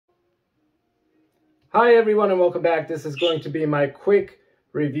Hi everyone and welcome back. This is going to be my quick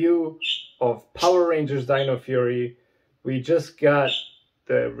review of Power Rangers Dino Fury. We just got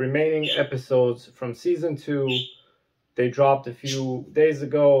the remaining episodes from season 2. They dropped a few days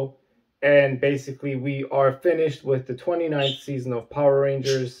ago, and basically we are finished with the 29th season of Power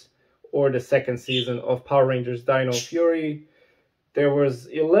Rangers, or the second season of Power Rangers Dino Fury. There was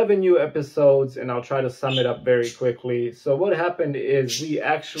 11 new episodes, and I'll try to sum it up very quickly. So what happened is we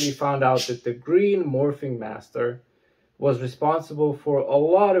actually found out that the Green Morphing Master was responsible for a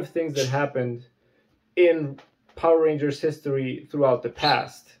lot of things that happened in Power Rangers history throughout the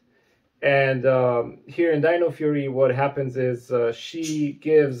past. And here in Dino Fury, what happens is she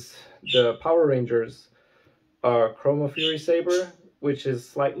gives the Power Rangers a Chroma Fury Saber, which is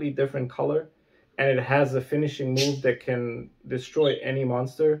slightly different color. And it has a finishing move that can destroy any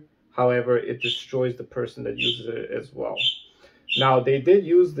monster. However, it destroys the person that uses it as well. Now, they did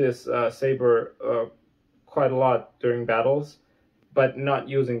use this saber quite a lot during battles, but not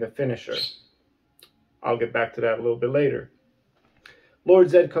using the finisher. I'll get back to that a little bit later. Lord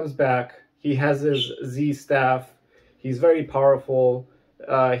Zedd comes back. He has his Z staff. He's very powerful.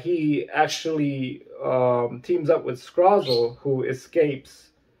 He actually teams up with Scrozzle, who escapes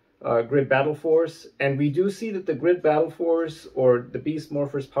Grid Battle Force, and we do see that the Grid Battle Force, or the Beast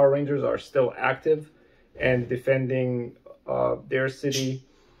Morphers Power Rangers, are still active and defending their city,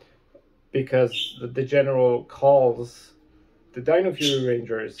 because the general calls the Dino Fury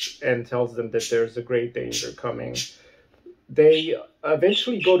Rangers and tells them that there's a great danger coming. They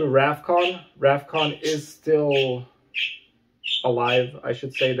eventually go to Rafkon. Rafkon is still alive, I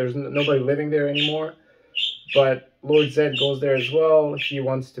should say. There's nobody living there anymore, but Lord Zedd goes there as well. He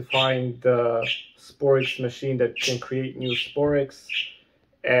wants to find the Sporix machine that can create new Sporix.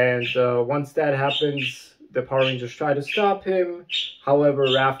 And once that happens, the Power Rangers try to stop him. However,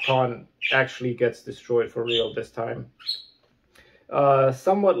 Rafkon actually gets destroyed for real this time.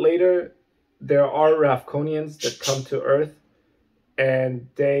 Somewhat later, there are Rafkonians that come to Earth, and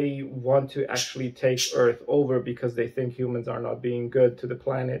they want to actually take Earth over because they think humans are not being good to the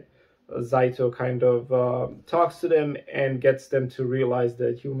planet. Zayto kind of talks to them and gets them to realize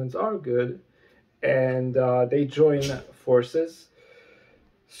that humans are good, and they join forces.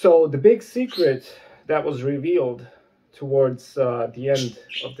 So the big secret that was revealed towards the end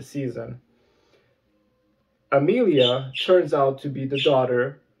of the season, Amelia turns out to be the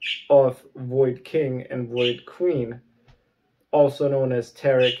daughter of Void King and Void Queen, also known as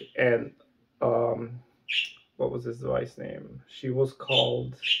Tarek and what was his device name? She was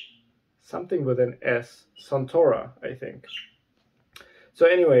called something with an S, Santaura, I think. So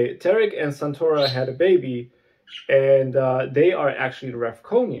anyway, Tarek and Santaura had a baby, and they are actually the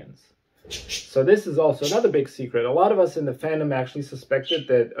Rafkonians. So this is also another big secret. A lot of us in the fandom actually suspected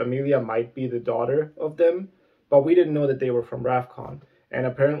that Amelia might be the daughter of them, but we didn't know that they were from Rafkon. And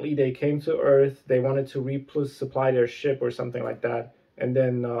apparently they came to Earth, they wanted to resupply their ship or something like that, and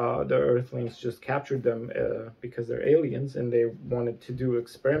then the Earthlings just captured them because they're aliens, and they wanted to do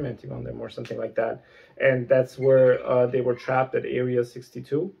experimenting on them or something like that. And that's where they were trapped at Area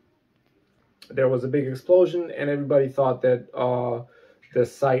 62. There was a big explosion, and everybody thought that the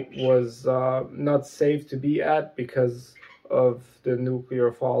site was not safe to be at because of the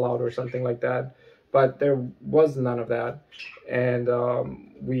nuclear fallout or something like that. But there was none of that. And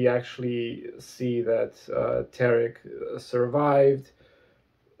we actually see that Tarek survived,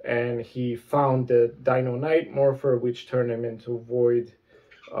 and he found the Dino Knight Morpher, which turned him into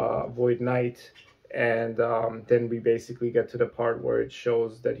Void Knight. And then we basically get to the part where it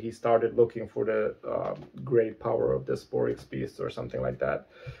shows that he started looking for the great power of the Sporix Beast or something like that.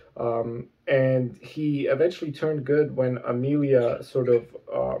 And he eventually turned good when Amelia sort of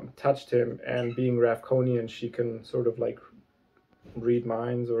touched him, and being Rafkonian, she can sort of like read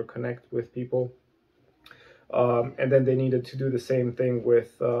minds or connect with people. And then they needed to do the same thing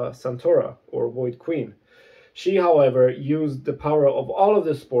with Santaura, or Void Queen. She, however, used the power of all of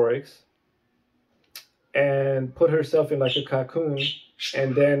the Sporix and put herself in like a cocoon.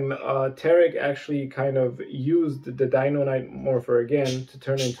 And then Tarek actually kind of used the Dino Knight Morpher again to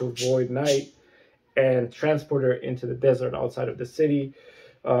turn into Void Knight and transport her into the desert outside of the city.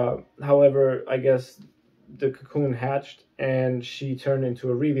 However, I guess the cocoon hatched and she turned into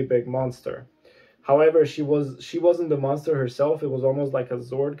a really big monster. However, she wasn't the monster herself. It was almost like a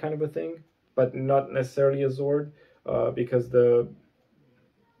Zord kind of a thing, but not necessarily a Zord, because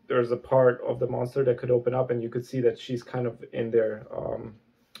there's a part of the monster that could open up, and you could see that she's kind of in there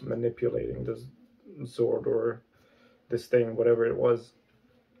manipulating this Zord or this thing, whatever it was.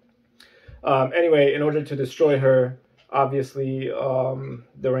 Anyway, in order to destroy her, obviously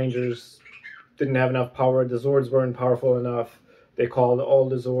the Rangers didn't have enough power. The Zords weren't powerful enough. They called all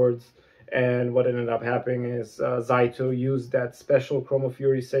the Zords. And what ended up happening is Zayto used that special Chromo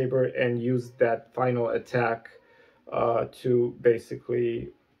Fury Saber and used that final attack to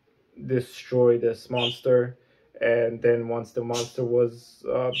basically destroy this monster. And then once the monster was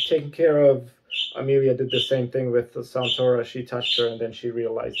taken care of, Amelia did the same thing with the Santaura. She touched her, and then she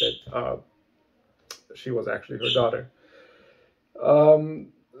realized that she was actually her daughter.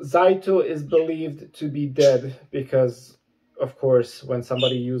 Zayto is believed to be dead because, of course, when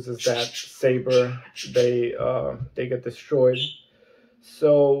somebody uses that saber, they get destroyed.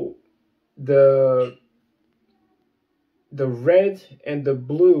 So the red and the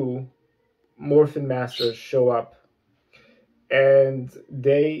blue Morphin Masters show up, and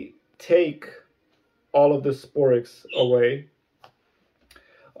they take all of the Sporix away.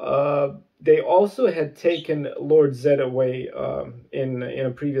 They also had taken Lord Zedd away in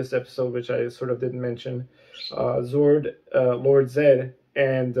a previous episode, which I sort of didn't mention. Lord Zedd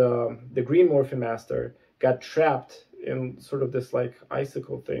and the Green Morphing Master got trapped in sort of this like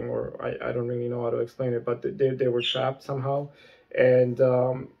icicle thing, or I don't really know how to explain it, but they were trapped somehow. And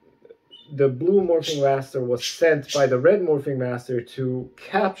the Blue Morphing Master was sent by the Red Morphing Master to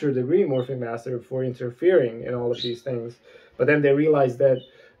capture the Green Morphing Master for interfering in all of these things. But then they realized that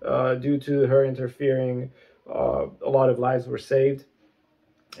due to her interfering, a lot of lives were saved.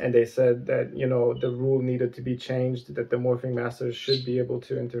 And they said that, you know, the rule needed to be changed, that the Morphing Masters should be able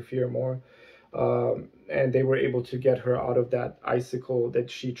to interfere more. And they were able to get her out of that icicle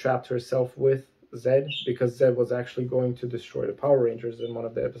that she trapped herself with Zedd, because Zedd was actually going to destroy the Power Rangers in one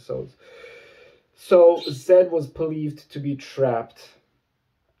of the episodes. So Zedd was believed to be trapped.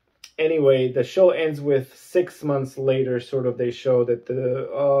 Anyway, the show ends with 6 months later, sort of, they show that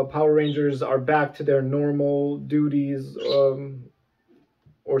the Power Rangers are back to their normal duties,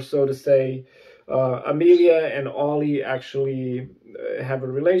 or so to say. Amelia and Ollie actually have a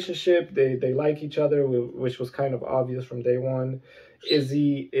relationship. They like each other, which was kind of obvious from day one.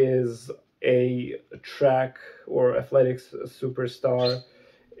 Izzy is a track or athletics superstar,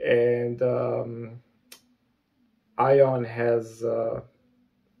 and Ion has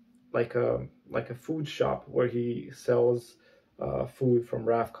like a food shop where he sells food from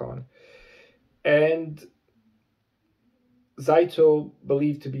Rafkon. And Zayto,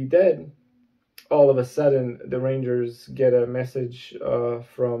 believed to be dead, all of a sudden the Rangers get a message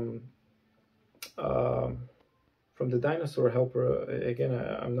from the dinosaur helper. Again,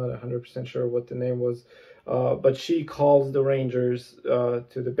 I'm not 100% sure what the name was, but she calls the Rangers to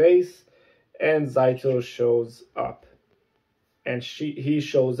the base, and Zayto shows up. And he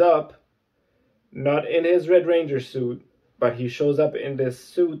shows up not in his Red Ranger suit, but he shows up in this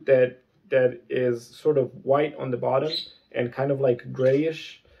suit that is sort of white on the bottom and kind of like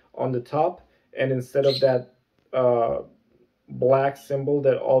grayish on the top. And instead of that black symbol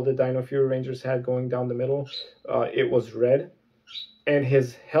that all the Dino Fury Rangers had going down the middle, it was red. And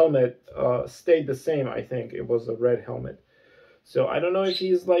his helmet stayed the same, I think. It was a red helmet. So I don't know if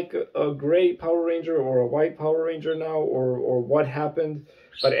he's like a gray Power Ranger or a white Power Ranger now, or what happened.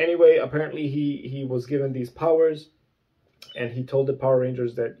 But anyway, apparently he was given these powers, and he told the Power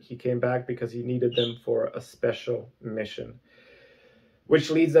Rangers that he came back because he needed them for a special mission.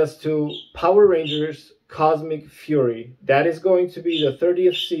 Which leads us to Power Rangers Cosmic Fury. That is going to be the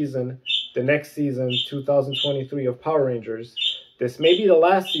 30th season, the next season, 2023 of Power Rangers. This may be the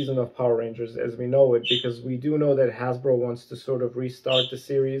last season of Power Rangers as we know it, because we do know that Hasbro wants to sort of restart the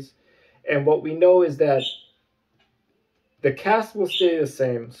series. And what we know is that the cast will stay the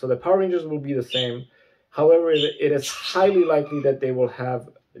same, so the Power Rangers will be the same. However, it is highly likely that they will have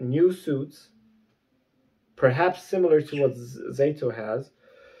new suits, perhaps similar to what Zayto has,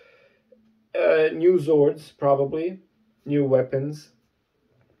 new Zords probably, new weapons.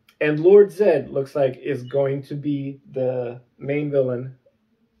 And Lord Zedd looks like is going to be the main villain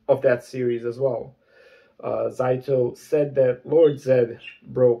of that series as well. Zayto said that Lord Zedd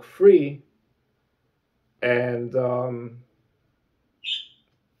broke free, and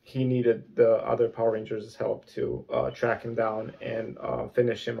he needed the other Power Rangers' help to track him down and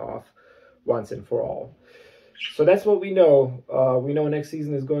finish him off once and for all. So that's what we know. We know next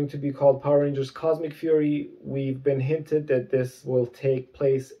season is going to be called Power Rangers Cosmic Fury. We've been hinted that this will take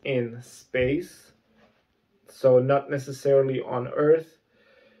place in space, so not necessarily on Earth.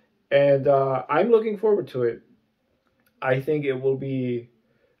 And I'm looking forward to it. I think it will be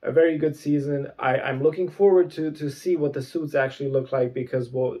a very good season. I'm looking forward to see what the suits actually look like,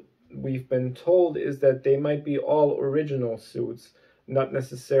 because what we've been told is that they might be all original suits, not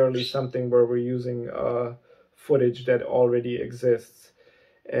necessarily something where we're using footage that already exists.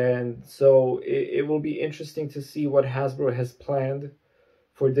 And so it will be interesting to see what Hasbro has planned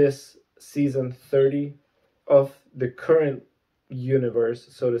for this season 30 of the current universe,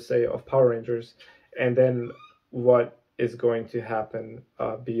 so to say, of Power Rangers, and then what is going to happen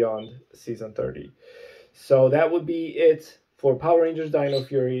beyond season 30. So that would be it for Power Rangers Dino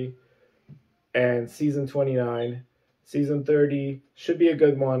Fury and season 29. Season 30 should be a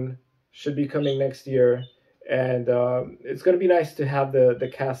good one, should be coming next year. And it's going to be nice to have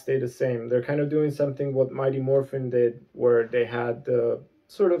the cast stay the same. They're kind of doing something what Mighty Morphin did, where they had the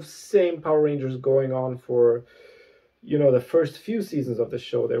sort of same Power Rangers going on for, you know, the first few seasons of the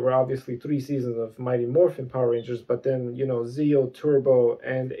show. There were obviously 3 seasons of Mighty Morphin Power Rangers, but then, you know, Zeo, Turbo,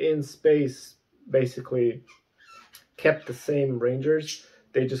 and In Space basically kept the same Rangers.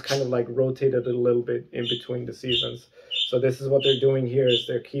 They just kind of like rotated a little bit in between the seasons. So this is what they're doing here, is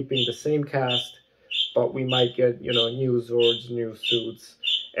they're keeping the same cast, but we might get, you know, new Zords, new suits,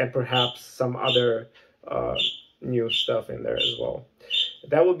 and perhaps some other new stuff in there as well.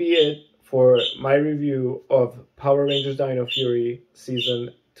 That would be it for my review of Power Rangers Dino Fury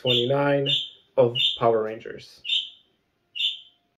Season 29 of Power Rangers.